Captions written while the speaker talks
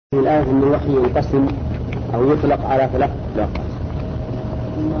الآية أن الوحي ينقسم أو يطلق على ثلاث إطلاقات.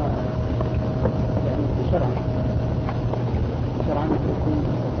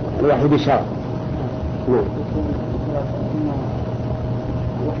 الوحي بالشرع. نعم.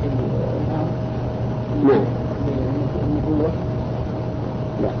 نعم.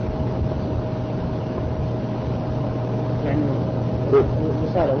 لا. يعني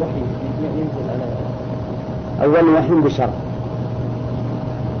رسالة وحي ينزل على أول وحي بالشرع.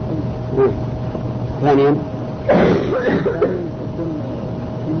 ثانيا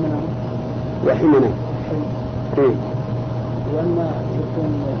وحي منام. وأما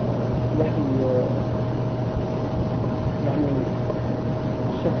يكون وحي يعني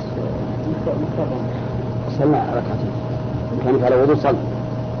الشخص مكرم صلى ركعتين كانت على وضوء صلى.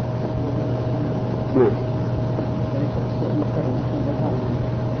 يعني شخص مكرم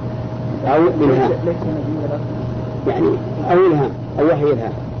أو إلهام يعني أو إلهام أو وحي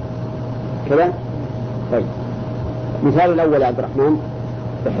إلهام كذا. طيب مثال الأول يا عبد الرحمن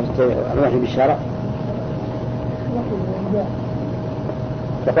بحث الوحي بالشرع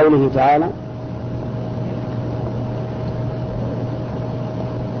كقوله تعالى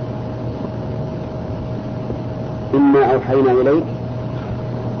إنا أوحينا إليك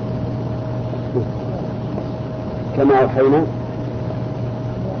كما أوحينا.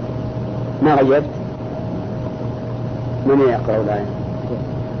 ما غيرت من يقرأ الآية؟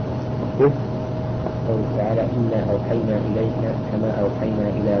 قوله تعالى إنا أوحينا إليك كما أوحينا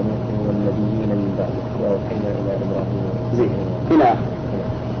إلى نوح والنبيين من بعده وأوحينا إلى إبراهيم إلى آخره.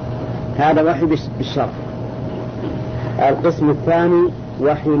 هذا وحي بالشرع. القسم الثاني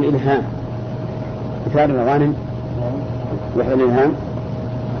وحي الإلهام. مثال الغانم وحي الإلهام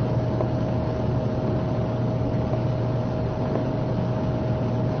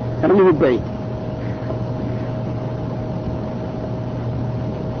رميه البعيد.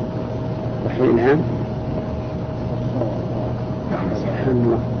 وحي الإلهام سبحان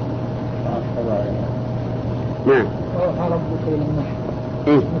الله. نعم. أوحى ربك إلى النحل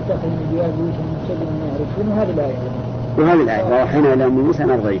متخذ من جواب بيوت من شجر ما يعرفون. وهذه الآية وأوحينا إلى أم موسى أن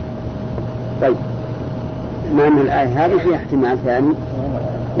أرضيه. طيب مع أن الآية هذه فيها احتمال ثاني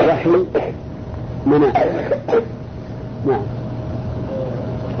وحي منام. نعم.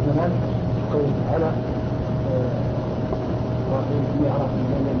 منام قول تعالى وحي يعرف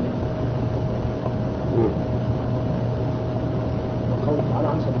من وقول تعالى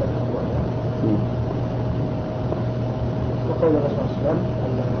عن سبب وقول الرسول صلى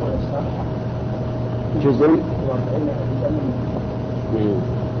الله عليه وسلم جزء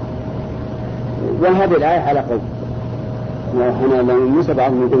وهذه الآية على قول وحنا لو موسى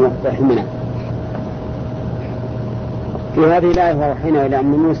بعضهم يقول وحينا. في هذه الآية وحينا إلى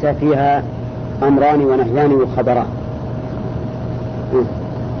أم موسى فيها أمران ونهيان وخبران.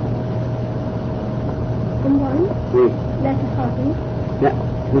 أمران لا تخافي.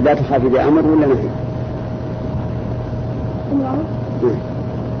 لا تخافي بأمر ولا نهي؟ أمران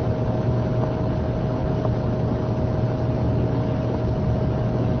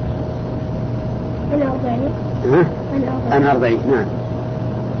أنا أرضعي. نعم.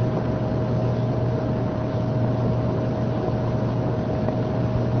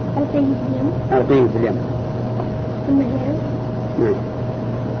 ألقيه في اليم. النهيان نعم.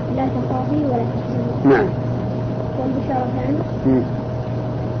 لا تخافي ولا تحزني. نعم. والبشارتان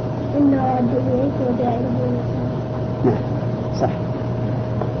إنا رادوه إليك وجاعله من المرسلين. نعم صح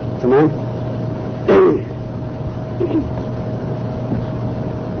تمام.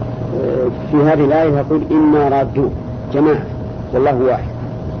 في هذه الآية يقول إنا رادوه جماعة والله واحد.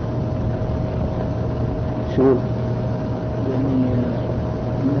 شو إن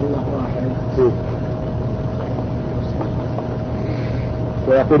الله واحد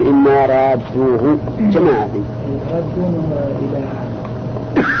ويقول إنا رادوه جماعة.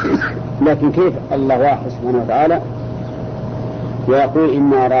 لكن كيف الله واحد سبحانه وتعالى ويقول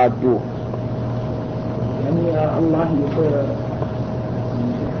إنا رادوه؟ يعني الله يقول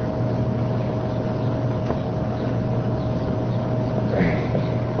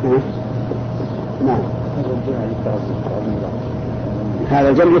نعم.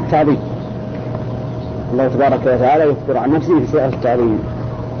 هذا جمع التعظيم. الله تبارك وتعالى يخبر عن نفسه في صيغة التعظيم.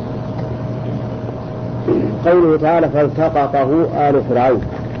 قوله تعالى فالتقطه آل فرعون.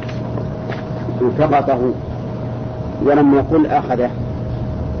 التقطه ولم يقل أخذه.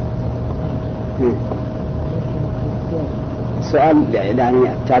 السؤال يعني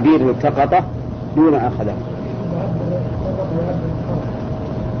التعبير التقطه دون أخذه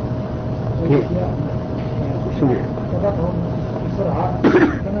شو يعني؟ بسرعة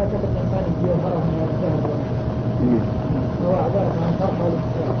كما تقول الإنسان يجيب مرة من الجهد وهو عبارة عن فرحة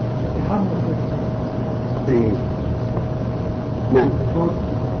والاختيار. إيه. نعم.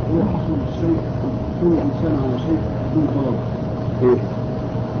 هو حصول الشيء، كل إنسان على شيء دون طلب. إيه.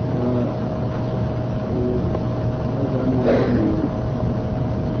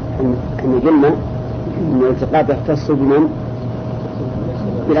 احنا قلنا ان الالتقاط يختص بمن؟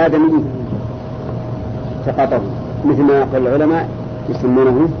 بالآدميين التقاطه، مثل ما يقول العلماء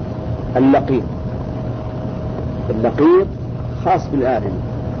يسمونه اللقيط. اللقيط خاص بالآدمي،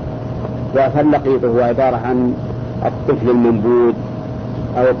 فاللقيط هو عبارة عن الطفل المنبوذ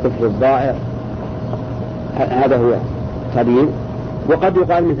أو الطفل الضائع، هذا هو تعبير. وقد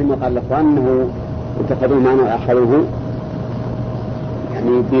يقال مثل ما قال الأخوان أنه اتخذوا معنى وأخذوه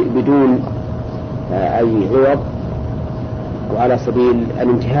يعني بدون أي عوض وعلى سبيل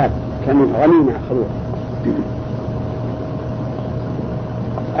الانتهاب، كانوا غنيمة أخذوه.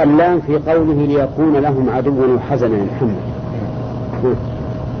 اللام في قوله ليكون لهم عدوا وحزنا يا محمد.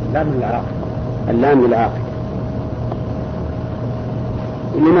 اللام للعاقل. اللام للعاقل.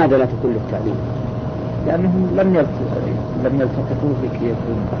 لماذا لا تكون للتعليم؟ لأنهم لم يلتقطوه لكي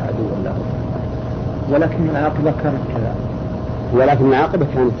يكون عدوا له، ولكن العاقبة كانت كذلك. ولكن العاقبة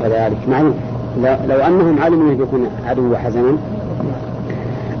كانت كذلك معروف. لو أنهم علموا أن يكون عدو وحزنا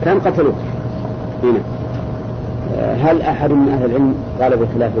كان قتلوه هنا. هل أحد من أهل العلم قال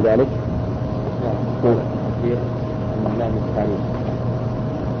بخلاف ذلك؟ لا بالتعليم.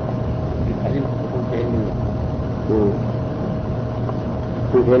 التعليم يكون في علم الله.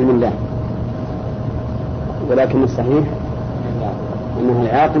 في علم الله، ولكن الصحيح أنها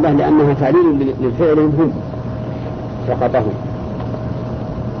العاقبة لأنها تعليل للفعل هم سقطهم.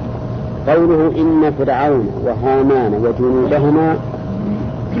 قوله إن فرعون وهامان وجنودهما،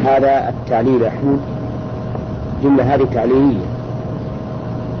 هذا التعليل أحمد جملة هذه تعليلية.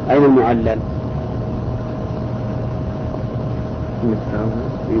 أين المعلل؟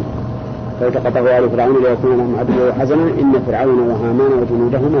 فالتقطه آل فرعون ليكون لهم عدوا وحزنا إن فرعون وهامان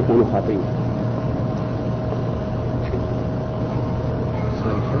وجنودهما كانوا خاطئين.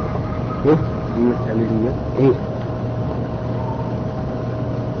 هي تعليلية. إيه؟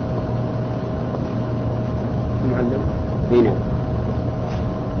 معلم. هنا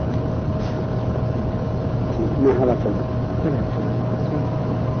ما حضرت.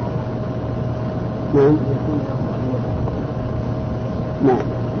 نعم. نعم.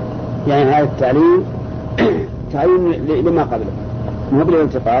 يعني هذا التعليل تعليل لما قبله، مو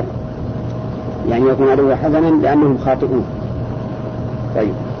بالالتقاط، يعني يكون عدوا حزنا لأنهم خاطئون.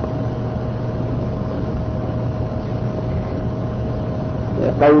 طيب.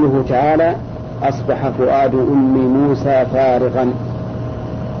 قوله تعالى أصبح فؤاد أم موسى فارغا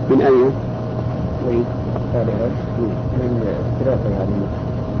من أين؟ فارغا من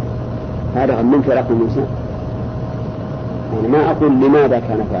فارغا من فراق موسى. أنا ما أقول لماذا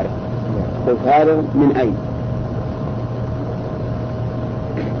كان فارغا، أقول فارغ من أين؟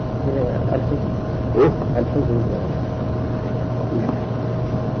 الحزن.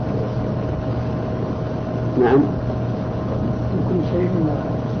 نعم. كل شيء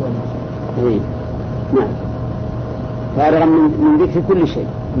إيه؟ نعم. فارغا من ذكر كل شيء،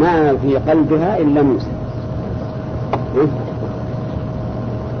 ما في قلبها إلا موسى. إيه؟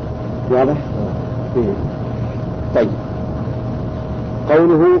 واضح؟ إيه؟ طيب.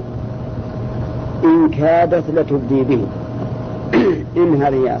 قوله إن كادت لتبدي به. إن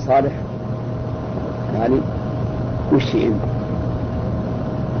هذه يا صالح يعني وش إن؟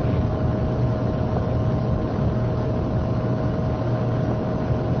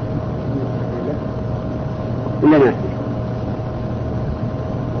 ولا نافية؟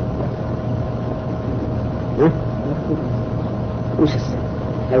 وش السبب؟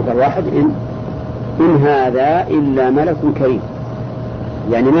 لو قال واحد إن هذا إلا ملك كريم،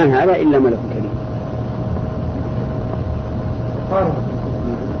 يعني ما هذا إلا ملك كريم.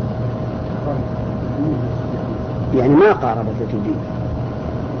 يعني ما قاربت التبديل.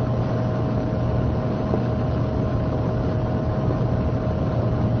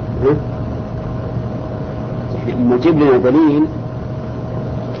 يعني ما جيب لنا دليل،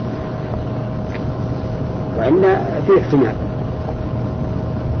 وإلا في احتمال.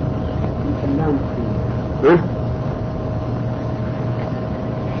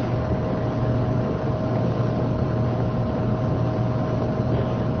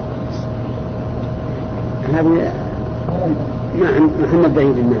 هذه نعم محمد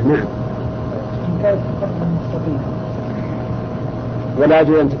بعيد الله. نعم. ولا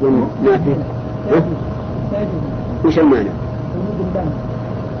يجوز أن تكون نافية. وش المعنى؟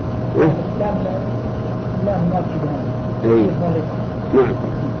 نعم.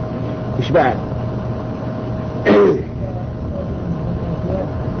 وش بعد؟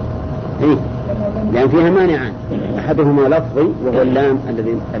 إيه؟ لأن فيها مانعان، أحدهما لفظي وهو اللام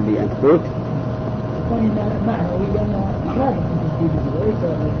الذي أنت قلت، والثاني معنوي لأنه لا تكون وليس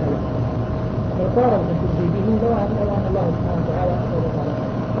الكلام فالقارب تكون لو أن الله سبحانه وتعالى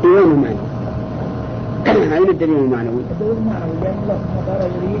أيوه معنى. أين الدليل المعنوي؟ الدليل المعنوي لأن الله سبحانه وتعالى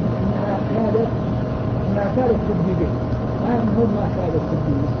يريد أنها كانت تبدي به ما كانت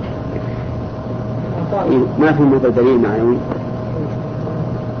تبدي ما في مثل دليل معنوي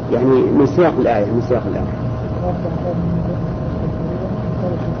يعني من سياق الآية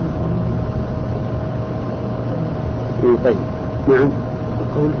طيب نعم.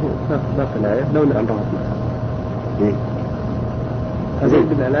 قوله باقي الآية لولا أن رهبنا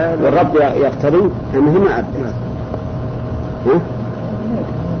والرب يقتضي أنه ما أبدأ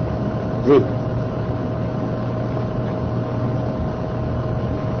زين.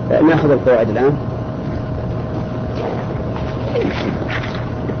 نأخذ الفوائد الآن.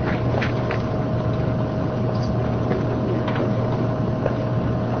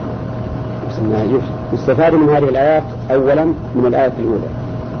 يستفاد من هذه الآيات أولا من الآية الأولى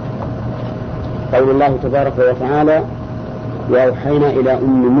قول الله تبارك وتعالى وأوحينا إلى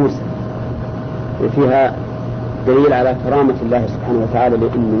أم موسى، وفيها دليل على كرامة الله سبحانه وتعالى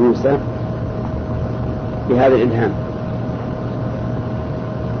لأم موسى بهذا الإلهام.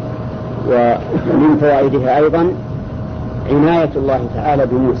 ومن فوائدها أيضا عناية الله تعالى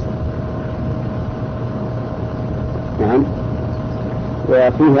بموسى. نعم.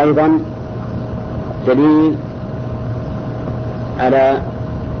 وفيه أيضا دليل على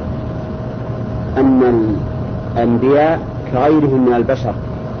أن الأنبياء كغيرهم من البشر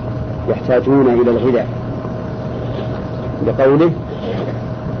يحتاجون إلى الغذاء لقوله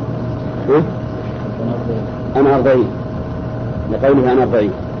أنا أرضعين، لقوله أنا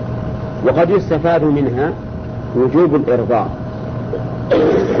أرضعين. وقد يستفاد منها وجوب الإرضاع،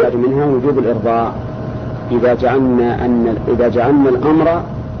 إذا جعلنا الأمر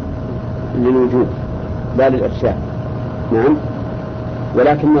للوجوب لا للإرشاد. نعم.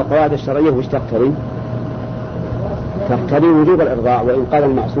 ولكن القواعد الشرعية وش تقتضي؟ تقتضي وجوب الإرضاع وإنقاذ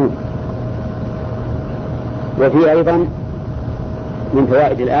المعصوم. وفي أيضا من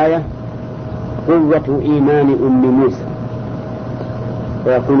فوائد الآية قوة إيمان أم موسى،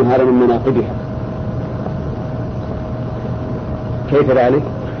 ويكون هذا من مناقبها. كيف ذلك؟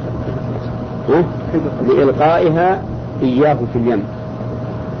 لإلقائها إياه في اليم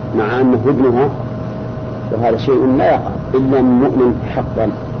مع أنه ابنها، وهذا شيء لا يقع إلا من مؤمن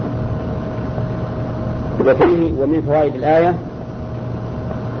حقا. ومن فوائد الآية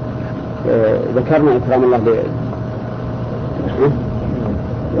ذكرنا إكرام الله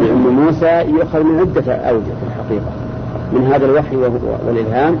لأم موسى يؤخذ من عدة أوجه في الحقيقة، من هذا الوحي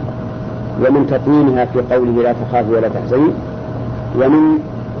والإلهام، ومن تطمينها في قوله لا تخافي ولا تحزني، ومن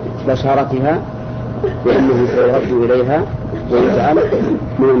بشارتها بأنه سيرد إليها ويجعل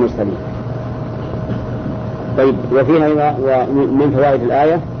من المرسلين. طيب. وفيها ومن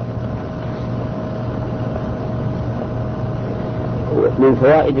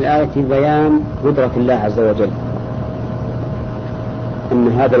فوائد الآية بيان قدرة الله عز وجل، أن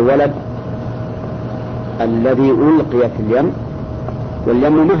هذا الولد الذي ألقي في اليم،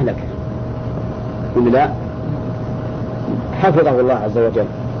 واليم مهلكة لا حفظه الله عز وجل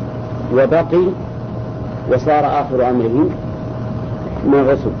وبقي وصار آخر أمره من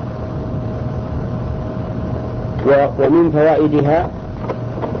الرسل. ومن فوائدها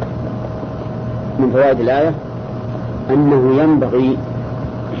من فوائد الآية أنه ينبغي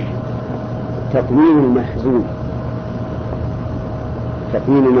تطمين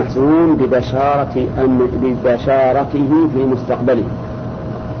المحزون ببشارته في مستقبله،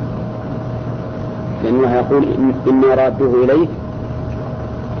 لأنه يقول إنا رادوه إليك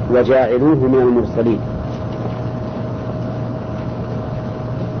وجاعلوه من المرسلين.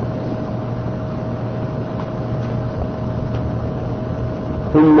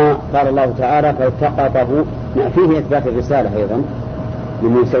 ثم قال الله تعالى فالتقطه، فيه إثبات الرسالة أيضا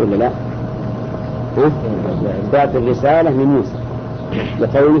لموسى ولا لا؟ إثبات الرسالة لموسى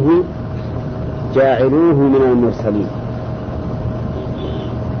لقوله جاعلوه من المرسلين.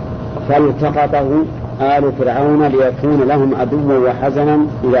 فالتقطه آل فرعون ليكون لهم عدوا وحزنا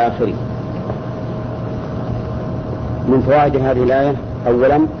إلى آخره. من فوائد هذه الآية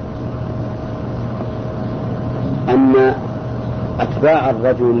أولا أن أتباع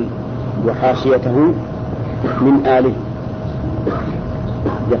الرجل وحاشيته من آله،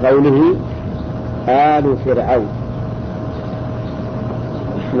 بقوله آل فرعون.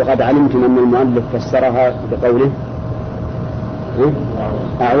 وقد علمتم أن المؤلف فسرها بقوله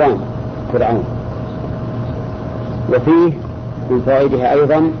أعوان فرعون. وفيه من فوائدها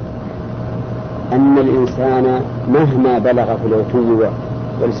أيضا أن الإنسان مهما بلغ في العتو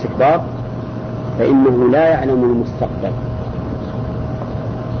والاستكبار فإنه لا يعلم المستقبل.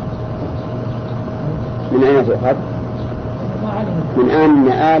 من أين تؤخذ؟ من أن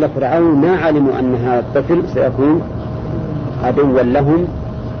آل فرعون ما علموا أن هذا الطفل سيكون عدوا لهم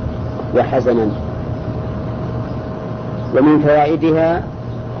وحزنا. ومن فوائدها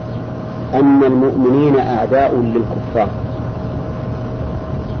أن المؤمنين أعداء للكفار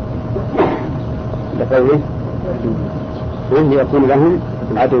لقوله يكون لهم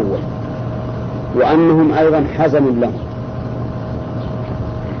عدوا، وأنهم أيضا حزن لهم،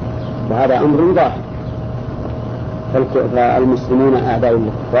 وهذا أمر ظاهر. فالمسلمون أعداء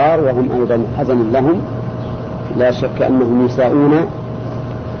للكفار وهم أيضا حزن لهم، لا شك أنهم يساءون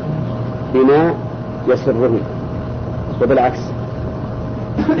بما يسرهم وبالعكس.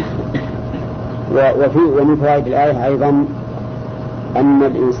 ومن فوائد الآية أيضا أن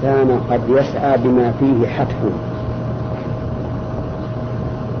الإنسان قد يسعى بما فيه حتفه،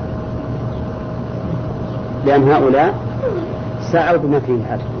 لأن هؤلاء سعوا بما فيه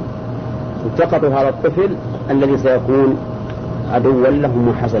حتفه، التقطوا هذا الطفل الذي سيكون عدوا لهم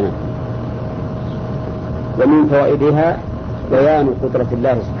وحزنا. ومن فوائدها بيان قدرة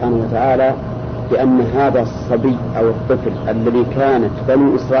الله سبحانه وتعالى بأن هذا الصبي أو الطفل الذي كانت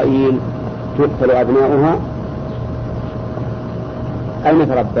بني إسرائيل تقتل أبناؤها أين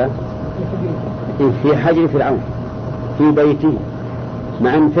تربى؟ في حجر فرعون في بيته،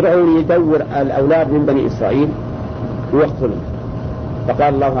 مع أن فرعون يدور الأولاد من بني إسرائيل ويقتلهم.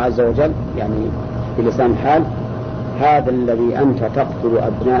 فقال الله عز وجل يعني في لسان الحال: هذا الذي أنت تقتل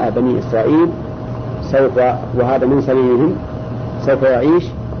أبناء بني إسرائيل سوف، وهذا من سبيلهم، سوف يعيش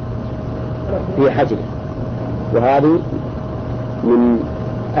في حجره. وهذه من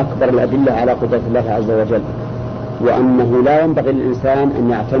أكبر الأدلة على قدرة الله عز وجل، وأنه لا ينبغي للإنسان أن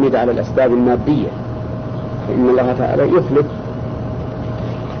يعتمد على الأسباب المادية، فإن الله تعالى يخلف.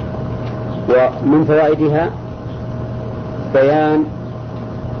 ومن فوائدها بيان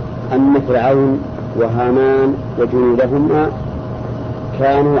أن فرعون وهامان وجنودهما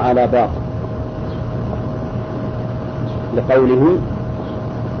كانوا على باطل، لقوله: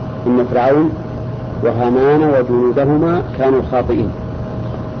 إن فرعون وهامان وجنودهما كانوا خاطئين.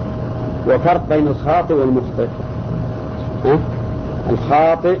 وفرق بين الخاطئ والمخطئ: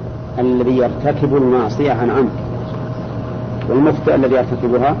 الخاطئ الذي يرتكب المعصية عن عمد، والمخطئ الذي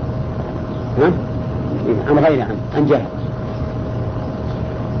يرتكبها عن غير عمد، عن جهل.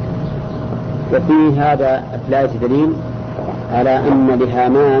 وفي هذا الآية دليل على أن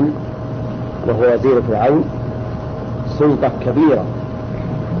لهامان وهو وزير فرعون سلطة كبيرة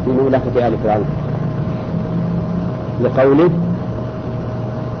في مملكة آل فرعون، لقوله: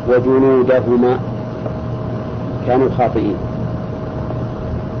 وجنودهما كانوا خاطئين.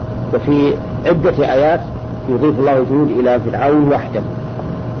 وفي عدة آيات يضيف الله الجنود إلى فرعون وحده،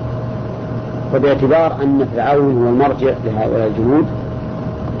 وباعتبار أن فرعون هو المرجع لهؤلاء الجنود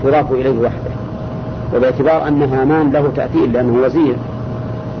تضاف إليه وحده، وباعتبار أن هامان له تأثير لأنه وزير،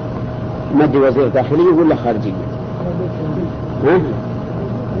 مد وزير داخلي ولا خارجي؟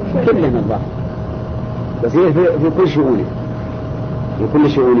 كلهم الظاهر وزير في كل شؤونه، في كل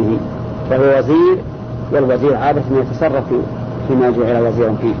شؤونه، فهو وزير، والوزير عادة يتصرف فيما جعل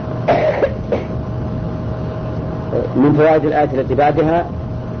وزيرا فيه. من فوائد الآية التي بعدها: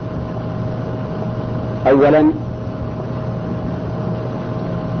 أولا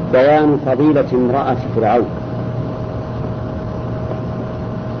بيان فضيلة امرأة فرعون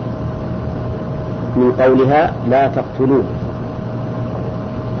من قولها: لا تقتلوه.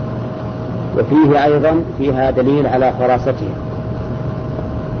 وفيه أيضا فيها دليل على فراستها،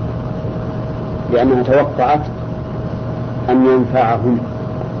 لأنها توقعت أن ينفعهم،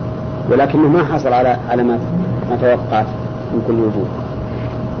 ولكنه ما حصل على ما توقعت من كل وجوه.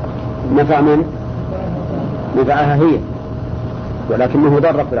 نفع من؟ نفعها هي، ولكنه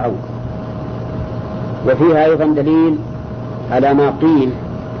ضر فرعون. وفيها أيضا دليل على ما قيل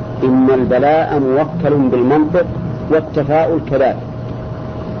إن البلاء موكل بالمنطق والتفاؤل كذلك،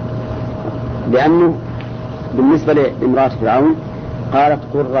 لأنه بالنسبة لامرأة فرعون قالت: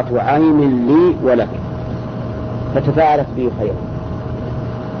 قرة عين لي ولك، فتفاعلت به خيرا،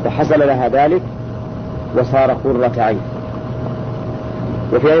 فحصل لها ذلك وصار قرة عين.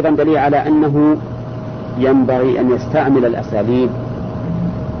 وفي أيضا دليل على أنه ينبغي أن يستعمل الأساليب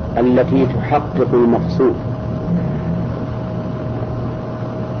التي تحقق المقصود،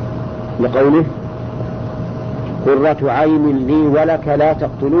 لقوله: قرة عين لي ولك لا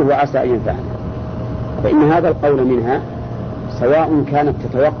تقتلوه عسى أن ينفعنا. فإن هذا القول منها سواء كانت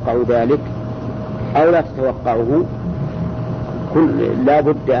تتوقع ذلك أو لا تتوقعه لا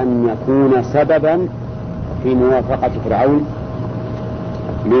بد أن يكون سببا في موافقة فرعون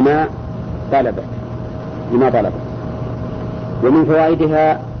لما طلبت. ومن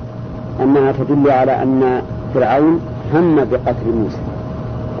فوائدها أنها تدل على أن فرعون هم بقتل موسى.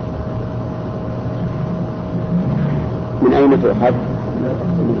 من أين تؤخذ؟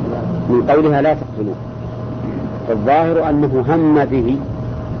 من قولها لا تقتلوه، فالظاهر أنه هم به.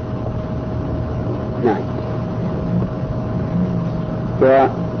 نعم.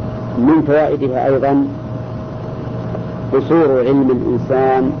 ومن فوائدها أيضا قصور علم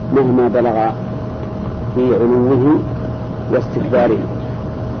الإنسان مهما بلغ في علوه واستكباره،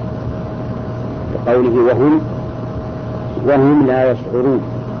 بقوله وهم لا يشعرون.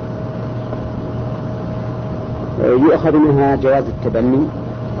 يؤخذ منها جواز التبني.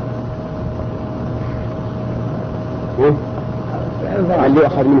 هل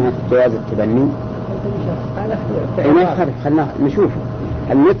يؤخذ منها جواز التبني؟ ما يخالف، خلنا نشوف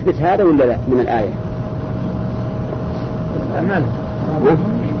هل نثبت هذا ولا لا من الآية،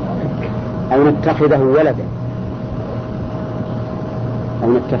 أو نتخذه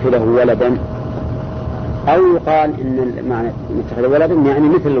ولدا، أو يقال إن معنى نتخذه ولدا يعني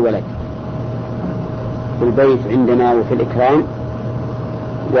مثل الولد في البيت عندنا وفي الإكرام،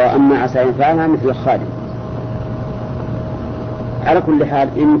 وأما عسى ينفعنا مثل الخادم. على كل حال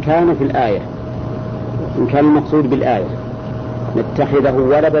إن كان في الآية، إن كان المقصود بالآية نتخذه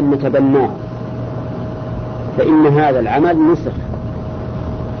ولدا نتبناه، فإن هذا العمل نسخ،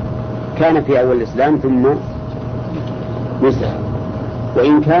 كان في أول الإسلام ثم نسخ.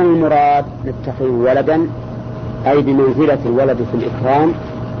 وإن كان المراد نتخذ ولدا أي بمنزلة الولد في الإكرام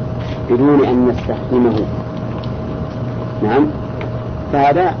بدون أن نستخدمه، نعم،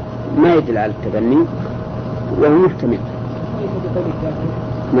 فهذا ما يدل على التبني وهو محتمل.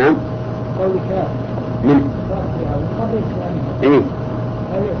 نعم. من إيه؟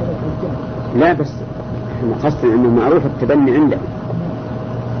 لا بس احنا قصدنا أنه معروف التبني عنده.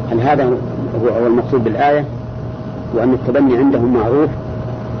 هل هذا هو المقصود بالآية وأن التبني عندهم معروف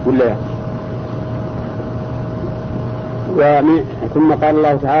ولا لا؟ ثم قال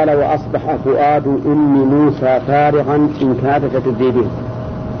الله تعالى وأصبح فؤاد أم موسى فارغا إن كادت تبدي به.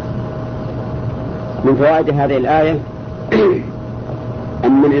 من فوائد هذه الآية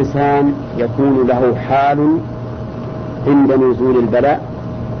أن الإنسان يكون له حال عند نزول البلاء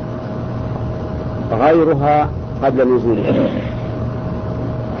غيرها قبل نزوله.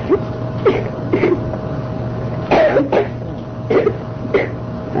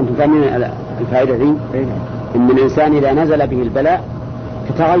 أنتم فاهمين الفائدة دي؟ إن الإنسان إذا نزل به البلاء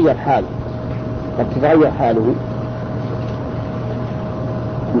تتغير حاله، قد تتغير حاله.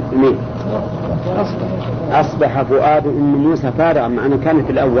 أصبح فؤاد أم موسى فارغا، مع أنه كان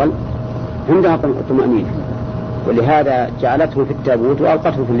في الأول عندها طمأنينة، ولهذا جعلته في التابوت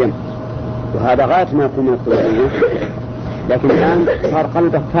وألقته في اليم، وهذا غاية ما يكون من الطمأنينة. لكن الآن صار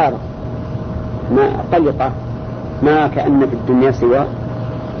قلبه فارغ، ما قلقه، ما كأن في الدنيا سوى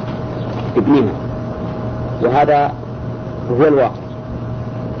ابنها. وهذا هو الواقع،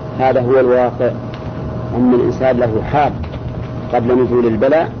 هذا هو الواقع، أن الإنسان له حال قبل نزول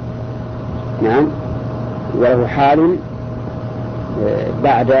البلاء، نعم، وله حال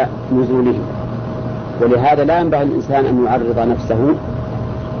بعد نزوله. ولهذا لا ينبغي الإنسان أن يعرض نفسه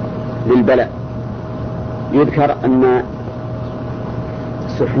للبلاء. يذكر أن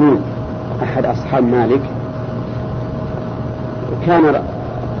سحنون أحد أصحاب مالك كان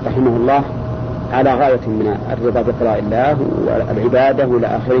رحمه الله على غاية من الرضا بقضاء الله والعبادة إلى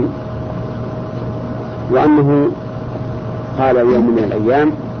آخره، وأنه قال يوم من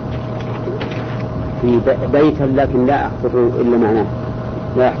الأيام في بيتا لكن لا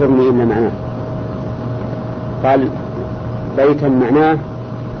يحضرني إلا معناه، قال بيتا معناه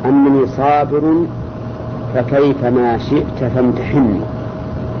أنني صابر فكيف ما شئت فامتحني،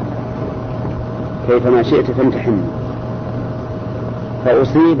 كيف ما شئت فامتحني.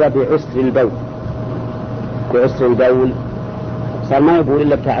 فأصيب بعسر البول، صار ما يبول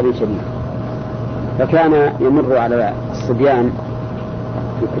إلا بتعب شديد. فكان يمر على الصبيان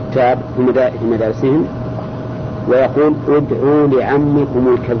الكتاب في مدارسهم ويقول ادعوا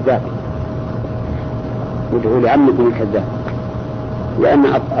لعمكم الكذاب، ادعوا لعمكم الكذاب، لأن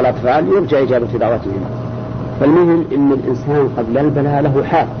الأطفال يرجى إجابة دعوتهم. فالمهم إن الإنسان قبل البلاء له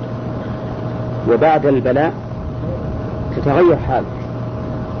حال، وبعد البلاء تتغير حاله.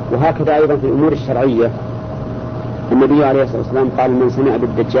 وهكذا أيضا في الأمور الشرعية، النبي عليه الصلاة والسلام قال من سمع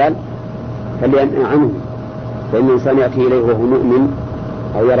بالدجال فلينأ عنه، فإن الإنسان يأتي إليه وهو مؤمن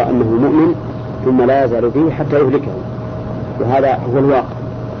أو يرى أنه مؤمن ثم لا يزال به حتى يهلكه. وهذا هو الواقع،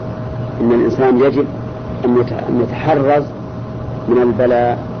 إن الإنسان يجب أن يتحرز من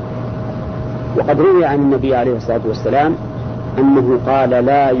البلاء. وقد روي عن النبي عليه الصلاة والسلام أنه قال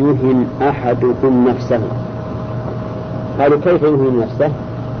لا يهن أحدكم نفسه. قالوا كيف يهن نفسه؟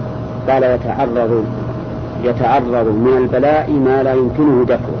 قال يتعرض من البلاء ما لا يمكنه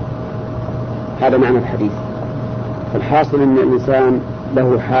دفعه. هذا معنى الحديث. الحاصل أن الإنسان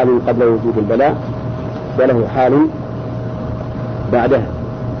له حال قبل وجود البلاء وله حال بعدها.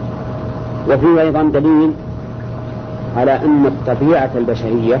 وفيه أيضا دليل على أن الطبيعة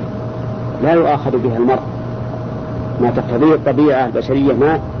البشرية لا يؤاخذ بها المرء، ما تقتضيه الطبيعة البشرية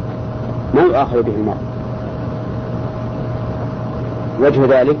ما يؤاخذ به المرء.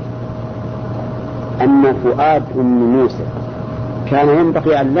 وجه ذلك أن فؤاد أم موسى كان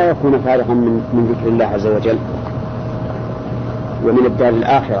ينبغي أن لا يكون فارغا من ذكر الله عز وجل ومن الدار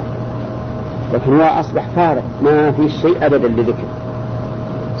الآخرة، لكن هو أصبح فارغ ما في شيء أبدا لذكر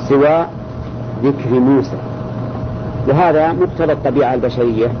سوى ذكر موسى. وهذا مقتضى الطبيعة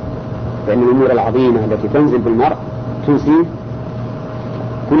البشرية، لأن الأمور العظيمة التي تنزل بالمرء تنسيه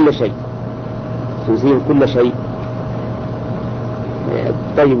كل شيء.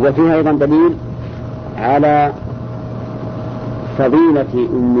 طيب، وفيها أيضا دليل على فضيلة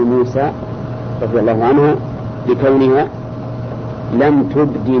أم موسى رضي الله عنها بكونها لم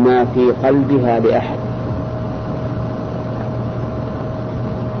تبد ما في قلبها لأحد،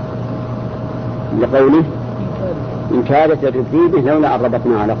 لقوله إن كادت لتبدي به لولا أن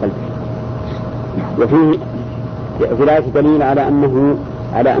ربطنا على قلبه. وفيه في الآية دليل على أن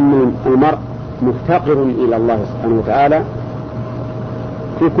المرء مفتقر إلى الله سبحانه وتعالى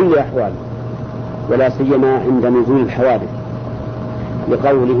في كل أحواله، ولا سيما عند نزول الحوادث،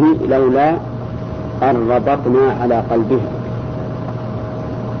 لقوله لولا أن ربطنا على قلبه.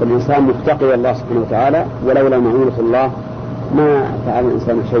 الإنسان مفتقر إلى الله سبحانه وتعالى، ولولا معونة الله ما فعل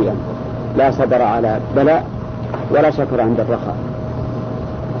الإنسان شيئا، لا صبر على بلاء ولا شكر عند الرخاء.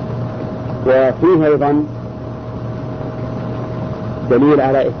 وفيه أيضا دليل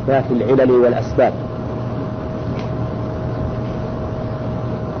على إثبات العلل والأسباب،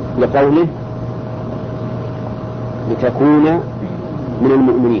 لقوله لتكون من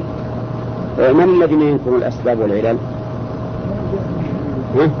المؤمنين. من الذين ينكرون الأسباب والعلل؟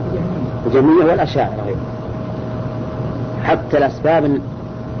 الجهمية والأشاعرة. حتى الأسباب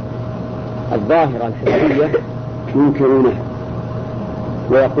الظاهرة الحسية ينكرونها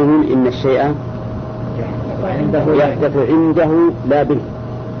ويقولون إن الشيء يحدث عنده لا به.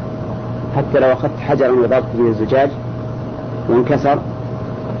 حتى لو أخذت حجرا وضربت به الزجاج وانكسر،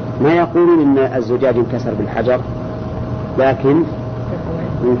 ما يقولون إن الزجاج انكسر بالحجر، لكن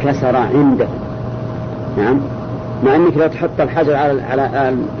انكسر عنده. نعم، مع أنك لو تحط الحجر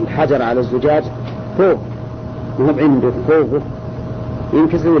على الزجاج فوق، وهو عنده فوقه،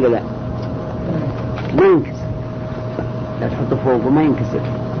 ينكسر ولا لا؟ ما ينكسر. لا تحطه فوقه ما ينكسر،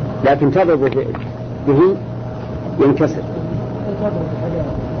 لكن تضرب به ينكسر.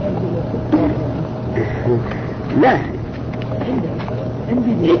 لا،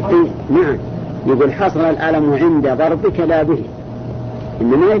 نعم، يقول حصل الألم عند ضربك لا به،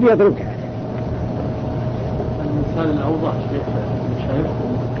 إنما يبي يضربك. المثال الأوضح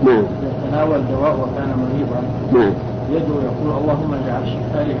شايفكم نعم تناول دواء وكان مريضا، نعم، يدعو يقول اللهم اجعل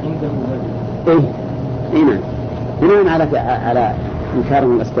شفائي عنده نبي. إيه نعم، بناء على إنكار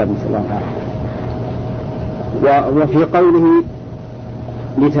من الأسباب، نسأل الله تعالى. وفي قوله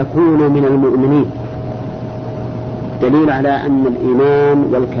لتكون من المؤمنين دليل على أن الإيمان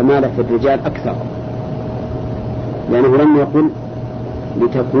والكمال في الرجال أكثر، لأنه لم يقل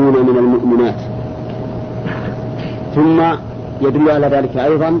لتكون من المؤمنات. ثم يدل على ذلك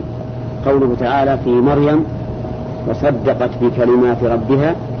أيضا قوله تعالى في مريم وصدقت بكلمات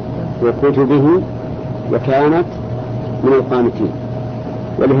ربها وكتبه وكانت من القانتين.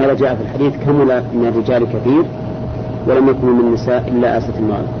 ولهذا جاء في الحديث كمل من الرجال كثير ولم يكن من النساء إلا آسة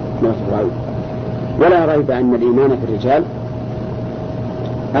المرأة. ولا ريب أن الإيمان في الرجال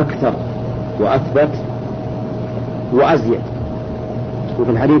أكثر وأثبت وأزيد.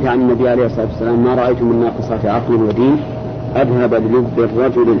 وفي الحديث عن النبي عليه الصلاة والسلام ما رأيت من ناقصات عقل ودين أذهب للب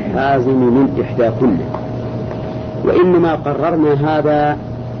الرجل الحازم من إحداكن. وإنما قررنا هذا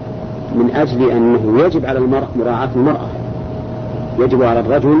من أجل أنه يجب على المرء مراعاة المرأة، يجب على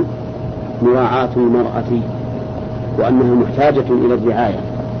الرجل مراعاة المرأة، وأنها محتاجة إلى الرعاية،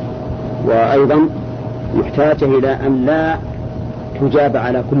 وأيضا محتاجة إلى أن لا تجاب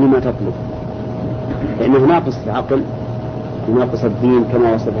على كل ما تطلب، لأنه ناقص العقل وناقص الدين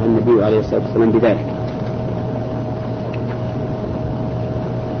كما وصفه النبي عليه الصلاة والسلام بذلك.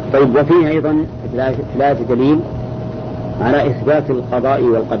 طيب، وفيه أيضا في الآية دليل على إثبات القضاء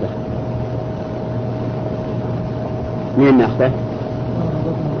والقدر. من ناخذه؟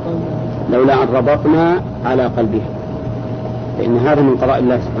 لولا أن ربطنا على قلبه، لأن هذا من قضاء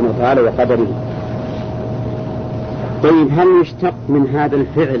الله سبحانه وتعالى وقدره. طيب هل يشتق من هذا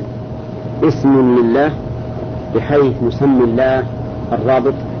الفعل اسم لله بحيث نسمي الله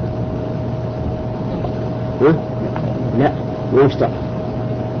الرابط؟ لا، ما يشتق،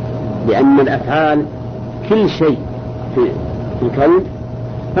 لأن الأفعال كل شيء في الكون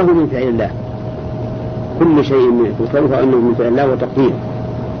فهو من فعل الله، كل شيء في الكون فإنه من فعل الله وتقديره.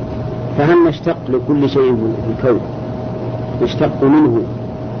 فهل نشتق لكل شيء في الكون نشتق منه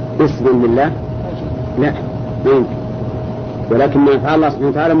اسم لله؟ لا، ما يمكن. ولكن أفعال الله سبحانه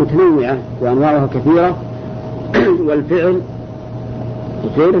وتعالى متنوعة وأنواعها كثيرة والفعل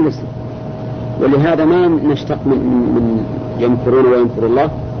غير الاسم، ولهذا ما نشتق من يمكرون ويمكر الله،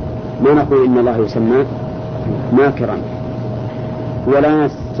 ما نقول إن الله يسمى ماكرا، ولا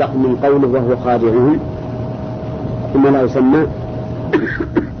نشتق من قوله وهو خادعهم إن الله يسمى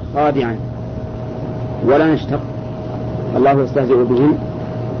خادعا، ولا نشتق الله يستهزئ بهم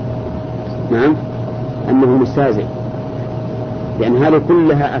نعم أنه مستهزئ، لأن هذه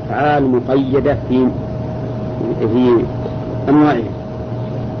كلها أفعال مقيدة في أنواعها.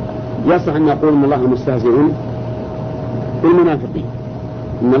 يصح أن نقول إن الله مستهزئ بالمنافقين،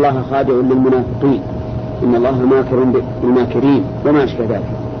 إن الله خادع للمنافقين، إن الله ماكر بالماكرين وما أشبه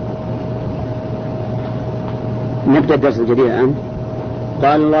ذلك. نبدأ الدرس الجديد الآن.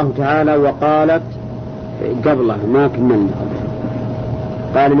 قال الله تعالى وقالت قبله ما كملنا،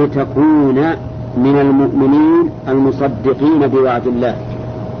 قال لتكون من المؤمنين المصدقين بوعد الله.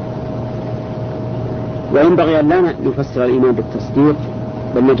 وينبغي أن لا نفسر الإيمان بالتصديق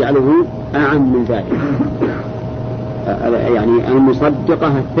بل نجعله أعم من ذلك، يعني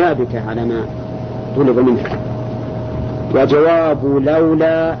المصدقة الثابتة على ما طلب منها. وجواب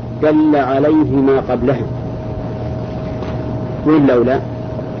لولا دل عليه ما قبلها. وين لولا؟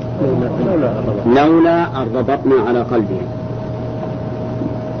 لولا أن ربطنا على قلبه.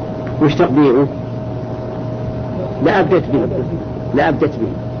 وش تقديره؟ لا أبدت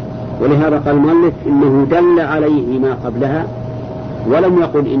به. ولهذا قال المؤلف إنه دل عليه ما قبلها، ولم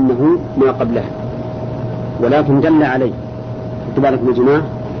يقل إنه ما قبلها، ولكن دل عليه. تبارك يا جماعة.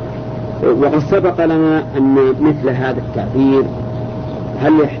 وقد سبق لنا أن مثل هذا التعبير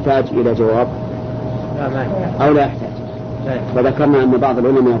هل يحتاج إلى جواب أو لا يحتاج؟ وذكرنا أن بعض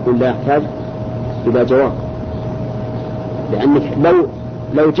العلماء يقول لا يحتاج إلى جواب، لأنك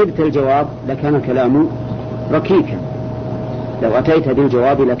لو جبت الجواب لكان الكلام ركيكا، لو أتيت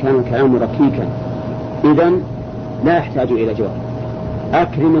بالجواب لكان الكلام ركيكا، إذن لا يحتاج إلى جواب.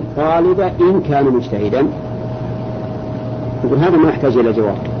 أكرم الطالب إن كان مجتهدا، يقول هذا ما يحتاج إلى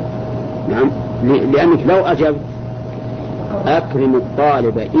جواب. نعم، لأنك لو أجبت أكرم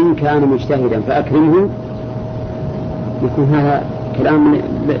الطالب إن كان مجتهدا فأكرمه، يكون هذا كلام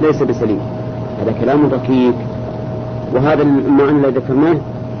ليس بسليم، هذا كلام ركيك. وهذا المعنى الذي ذكرناه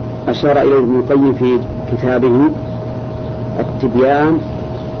أشار إليه ابن القيم في كتابه التبيان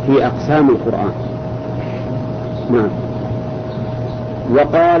في أقسام القرآن. نعم.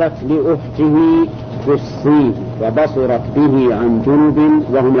 وقالت لأخته قصيه وبصرت به عن جنب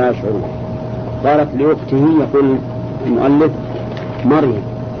وهم لا يشعرون. قالت لأخته، يقول المؤلف مريم،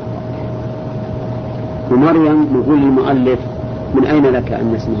 ومريم يقول المؤلف من أين لك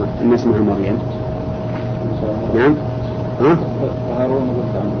أن اسمها مريم؟ نعم.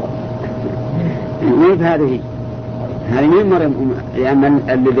 كيف هذه من مريم؟ لأن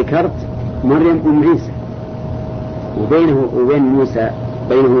اللي ذكرت مريم أم عيسى، وبينه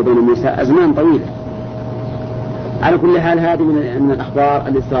وبين موسى أزمان طويلة. على كل حال هذه من الأخبار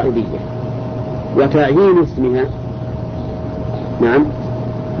الإسرائيلية. وتعيين اسمها نعم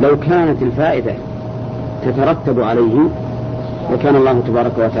لو كانت الفائدة تترتب عليه وكان الله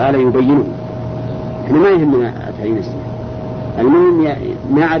تبارك وتعالى يبينه. احنا ما يهمنا تعيين اسمها، المهم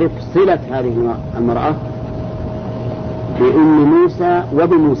نعرف صلة هذه المرأة بأم موسى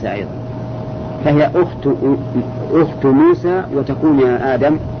وبموسى أيضا، فهي أخت موسى وتكون يا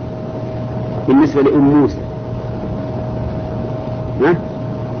آدم بالنسبة لأم موسى.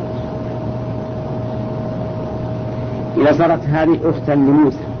 إذا صارت هذه أختا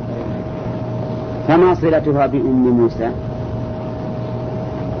لموسى فما صلتها بأم موسى؟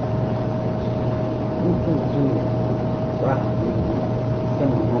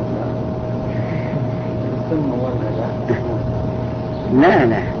 لا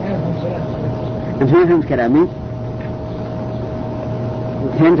أنت ما فهمت كلامي؟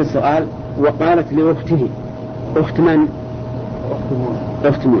 فهمت السؤال. وقالت لأخته، أخت من؟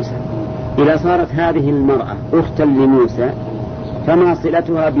 أخت موسى. إذا صارت هذه المرأة أختا لموسى فما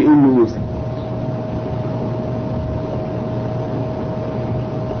صلتها بأم موسى؟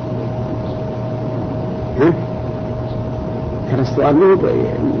 ها؟ ترى السؤال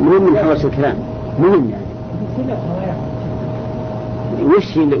مهم من حواشي الكلام، مهم يعني.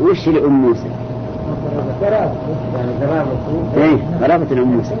 وش لأم موسى؟ يعني قرابته. إيه قرابة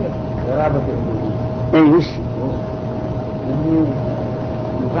الأم موسى. قرابة. إيه وش؟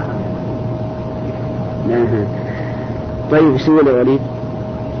 لا. طيب شو يا وليد؟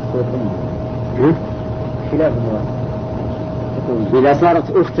 ها؟ خلاف إذا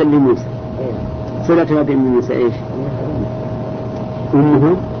صارت أختا لموسى صلتها بأم موسى إيش؟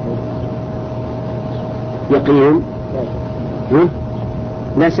 أمه يقينا. ها؟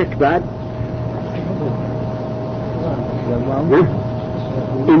 لا شك بعد. ها؟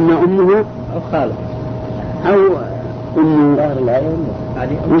 إن أمه أو خالد أو أم ظاهر الآية.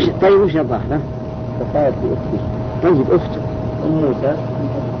 طيب وش الظاهر؟ فقالت لأختي. طيب أخته أم موسى.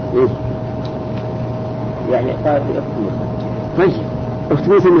 إيه؟ يعني قالت لأخت موسى. طيب أخت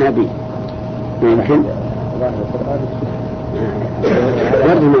موسى من أبي يمكن ظاهر القرآن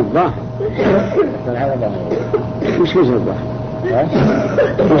برضه من الظاهر. مش وجه الظاهر.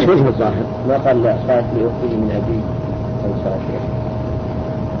 مش وجه الظاهر. ما قال لا قالت لأخته من أبي أو صاحبه.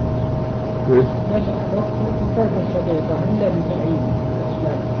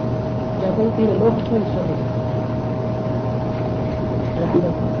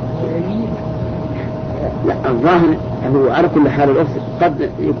 لا الظاهر هو على كل حال الأخت قد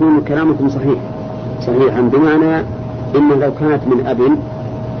يكون كلامكم صحيحا بمعنى إنه لو كانت من أب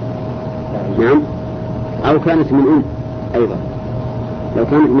نعم أو كانت من أم أيضا، لو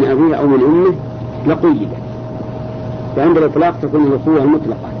كانت من أبيه أو من أمه لقيدت، فعند الإطلاق تكون الأخوة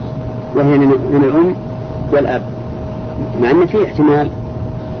المطلقة وهي من الأم والأب، مع أن في احتمال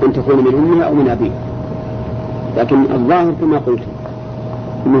أن تكون من أمها أو من أبيه، لكن الظاهر كما قلت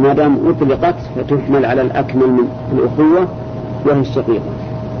إنه ما دام أطلقت فتحمل على الأكمل من الأخوة وهي الشقيقة.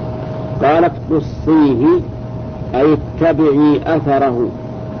 قالت قصيه أي اتبعي أثره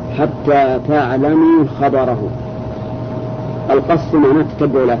حتى تعلمي خبره. القص معناه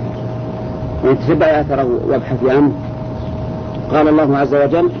تتبع الأثر، يعني تتبعي أثره وابحثي عنه. قال الله عز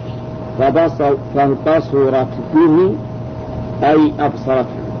وجل فبصرت به أي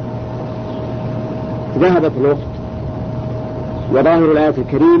أبصرته. ذهبت الأخت، وظاهر الآية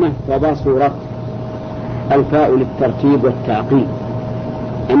الكريمة فبصرت الفاء للترتيب والتعقيب،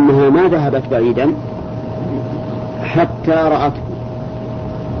 أنها ما ذهبت بعيدا حتى رأته.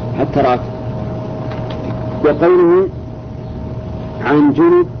 وقوله عن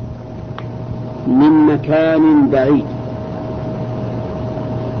جنب من مكان بعيد،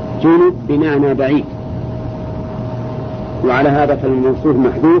 جنب بمعنى بعيد، وعلى هذا فالموصوف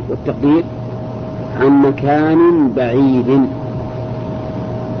محذوف والتقدير عن مكان بعيد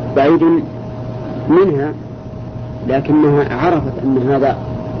منها، لكنها عرفت أن هذا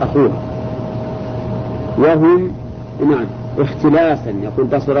أخوها. وهم نعم اختلاسا، يقول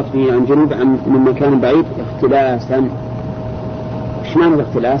بصرت به عن جنوب من مكان بعيد اختلاسا. ايش معنى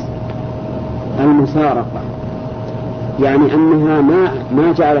الاختلاس؟ المسارقة، يعني أنها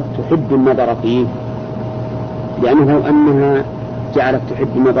ما جعلت تحب النظر فيه، لأنه لو أنها جعلت تحب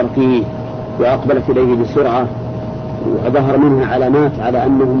النظر فيه وأقبلت إليه بسرعة وظهر منها علامات على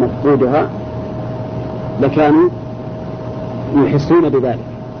أنه مفقودها لكانوا يحسون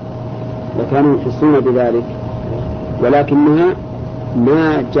بذلك، ولكنها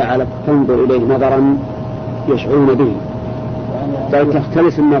ما جعلت تنظر إليه نظرا يشعرون به، بل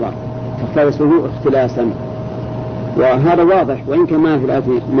تختلس النظر، تختلسه اختلاسا. وهذا واضح، وإن كان ما في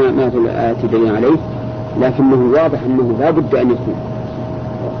الآية دليل عليه، لكنه واضح أنه لا بد أن يكون،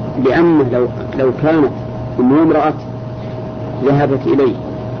 لأنه لو كانت امرأة ذهبت إليه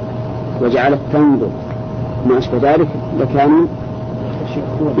وجعلت تنظر ما أشبه ذلك لكانوا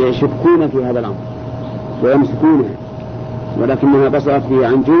يشكون في هذا الأمر ويمسكونها، ولكنها بصرت به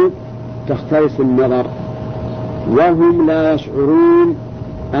عن جنب تختلس النظر، وهم لا يشعرون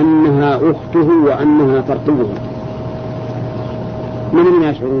أنها أخته وأنها ترقبه. من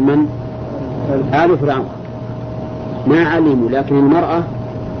يشعرون؟ من؟ آل فرعون ما علموا، لكن المرأة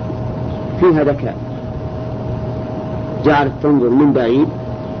فيها ذكاء، جعلت تنظر من بعيد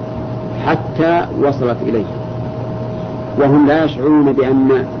حتى وصلت إليه، وهم لا يشعرون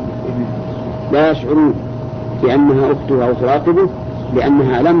بأنها أخته أو تراقبه،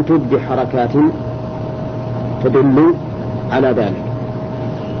 لأنها لم تبدي حركات تدل على ذلك.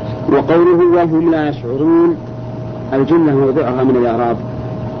 وقوله وهم لا يشعرون، الجملة موضعها من الإعراب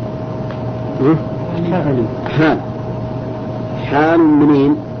حال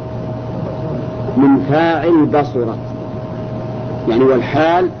منين؟ من فاعل بصرت، يعني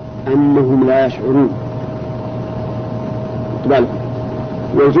والحال أنهم لا يشعرون.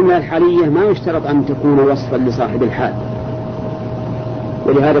 والجملة الحالية ما يشترط أن تكون وصفا لصاحب الحال،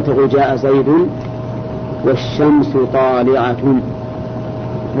 ولهذا تقول جاء زيد والشمس طالعة،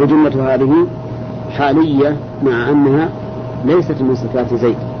 والجملة هذه حالية مع أنها ليست من صفات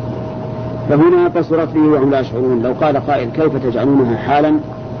زيد، فهنا بصرت به وهم لا يشعرون. لو قال قائل كيف تجعلونها حالا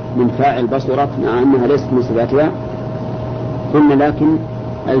من فاعل بصرت مع أنها ليست من صفاتها، قلنا لكن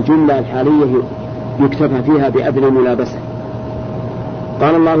الجملة الحالية يكتفى فيها بأدنى ملابسة.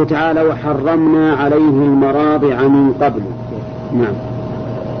 قال الله تعالى وحرمنا عليه المراضع من قبل. نعم.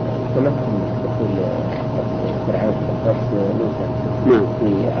 تمثل دخول فرعون قصص موسى نعم. في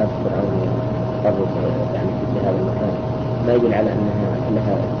عهد فرعون قرب يعني في هذا المكان، لا يدل على أنها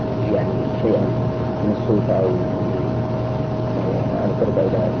لها يعني شيئا من السلطة أو القرب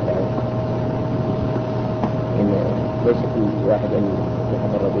إلى فرعون، إن ليس كل واحد أن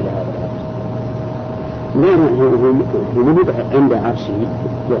يتقرب إلى هذا العرش. لا، هو موجود عند عرشه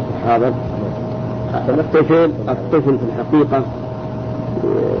وقت حاضر. الطفل في الحقيقة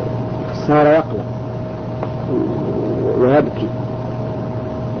صار يقلق ويبكي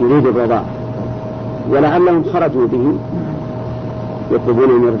يريد الرضاعة، ولعلهم خرجوا به يطلبون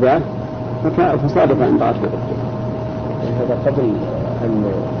المرضعة فصادف أن رأته أخته. هذا قبل أن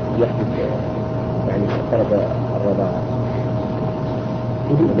يحدث يعني قرب الرضاعة،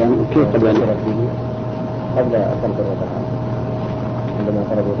 كيف قبل أن قبل قرب الرضاعة، عندما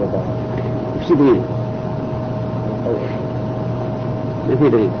قرب الرضاعة وش دليل؟ ما في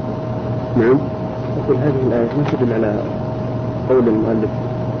دليل. نعم. يقول هذه الآية ما تدل على قول المؤلف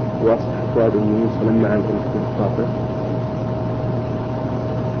واصح أفواده موسى لما عن الخطابة،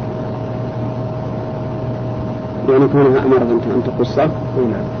 يعني كونها أمرها أن تقصه؟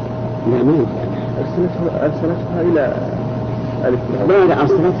 نعم. لا، ما أرسلتها إلى ألف فرعون. لا،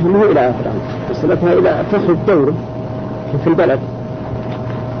 أرسلتها مو إلى فرعون، أرسلتها إلى تخرج دوره في البلد.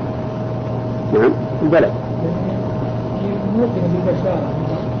 نعم، في البلد.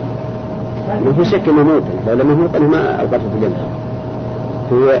 ما في شك انه موطن، لو لم يموطن ما ألقته في اليم.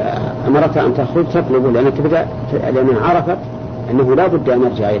 هي أمرتها أن تخرج تطلبه لأنها عرفت أنه لا بد أن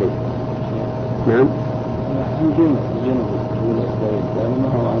يرجع إليه. نعم.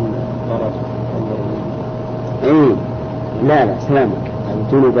 أي لا سلامك،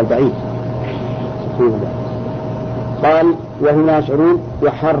 جنوب البعيد. قال وهم لا يشعرون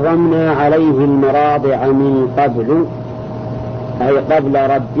وحرمنا عليه المراضع من قبل، أي قبل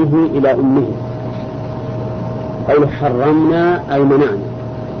رده إلى أمه. قوله حرمنا أي منعنا،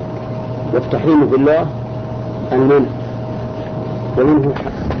 والتحريم في الله المنع، ومنه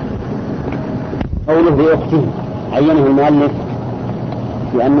قوله بأخته عينه المؤلف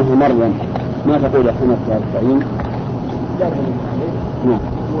لأنه مريم. ما تقول يا حمد في التعيين؟ نعم.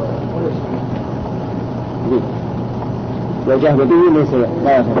 وجهل به ليس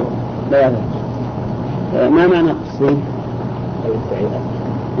لا يفعل. ما معنى التصريح؟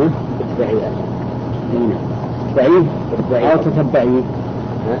 تتبعيه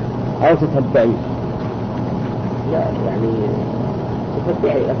أو تتبعيه. لا يعني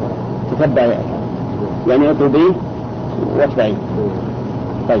تتبعي يعني اطلبيه واتبعيه.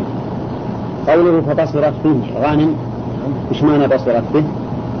 طيب قوله فبصرت فيه غانم، إيش معنى بصرت به؟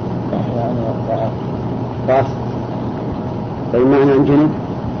 باص. طيب معنى عن جنوب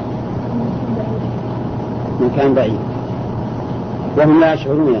مكان بعيد. وهم لا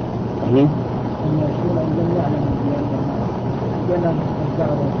يشعرون يا فهيم.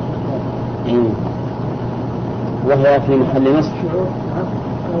 وهي في محل نصب.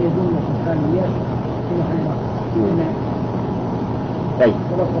 طيب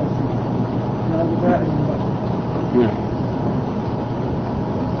نعم.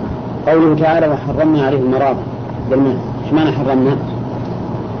 قوله تعالى وحرمنا عليه المراضع بالماء، ايش معنى حرمنا؟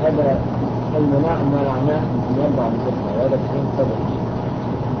 هذا المناع منعناه من يرضع بسرعة، وهذا تحريم قدري.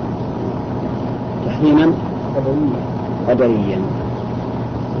 تحريما قدريا.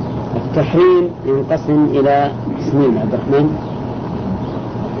 التحريم ينقسم إلى قسمين عبد الرحمن.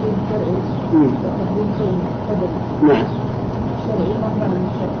 نعم.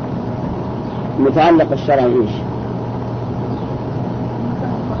 متعلق الشرع ايش؟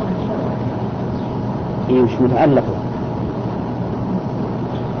 مش متعلق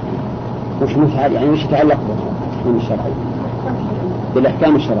وش متعلق يعني وش يتعلق بالحكم الشرعي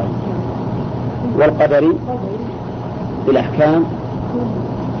بالأحكام الشرعية، والقدري بالأحكام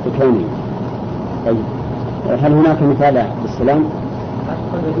الكونية. طيب هل هناك مثال بالسلام؟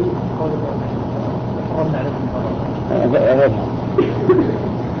 غير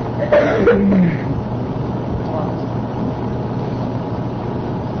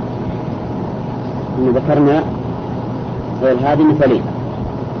ذكرنا غير هذه مثالين.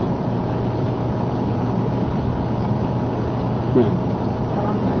 نعم.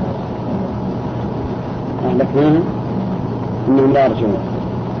 أهلكناها إنهم لا يرجعون.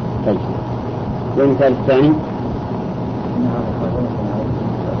 طيب والمثال الثاني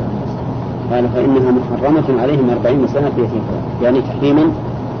قال فإنها محرمة عليهم 40 سنة في يتيم يعني تحريما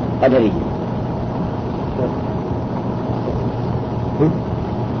قدريا.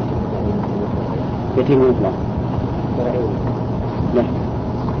 يتيم مطلق لا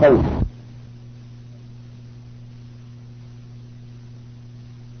قول